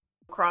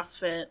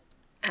CrossFit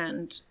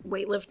and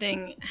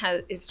weightlifting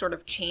is sort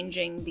of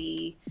changing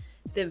the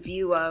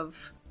view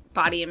of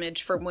body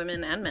image for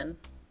women and men.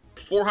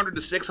 400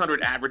 to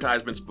 600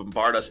 advertisements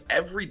bombard us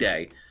every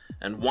day,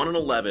 and 1 in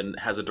 11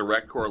 has a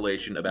direct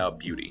correlation about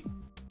beauty.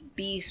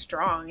 Be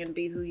strong and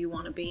be who you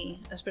want to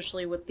be,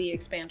 especially with the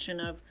expansion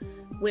of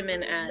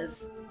women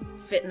as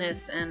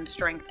fitness and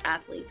strength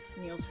athletes.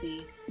 And you'll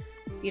see,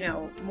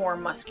 more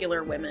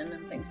muscular women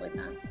and things like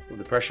that. Well,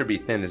 the pressure to be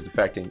thin is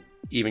affecting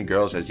even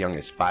girls as young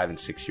as 5 and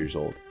 6 years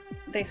old.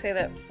 They say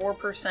that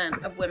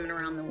 4% of women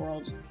around the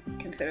world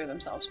consider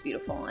themselves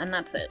beautiful, and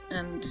that's it.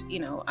 And,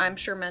 I'm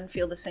sure men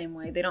feel the same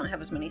way. They don't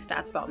have as many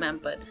stats about men,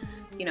 but,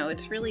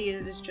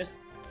 it is just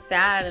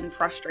sad and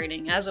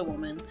frustrating as a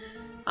woman.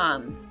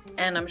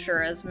 And I'm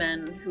sure as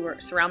men who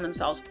surround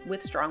themselves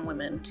with strong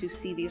women to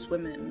see these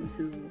women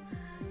who,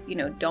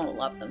 don't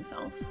love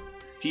themselves.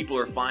 People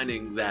are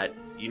finding that,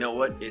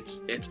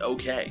 it's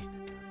okay.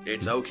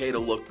 It's okay to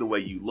look the way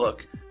you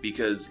look,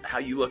 because how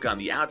you look on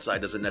the outside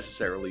doesn't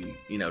necessarily,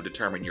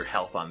 determine your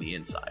health on the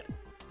inside.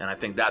 And I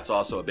think that's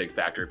also a big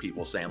factor of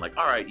people saying like,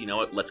 all right,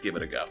 let's give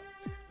it a go.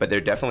 But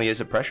there definitely is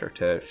a pressure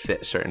to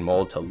fit a certain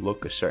mold, to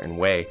look a certain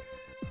way.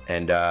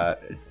 And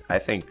I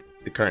think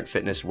the current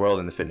fitness world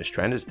and the fitness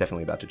trend is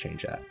definitely about to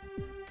change that.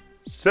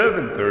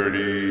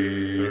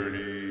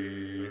 7:30.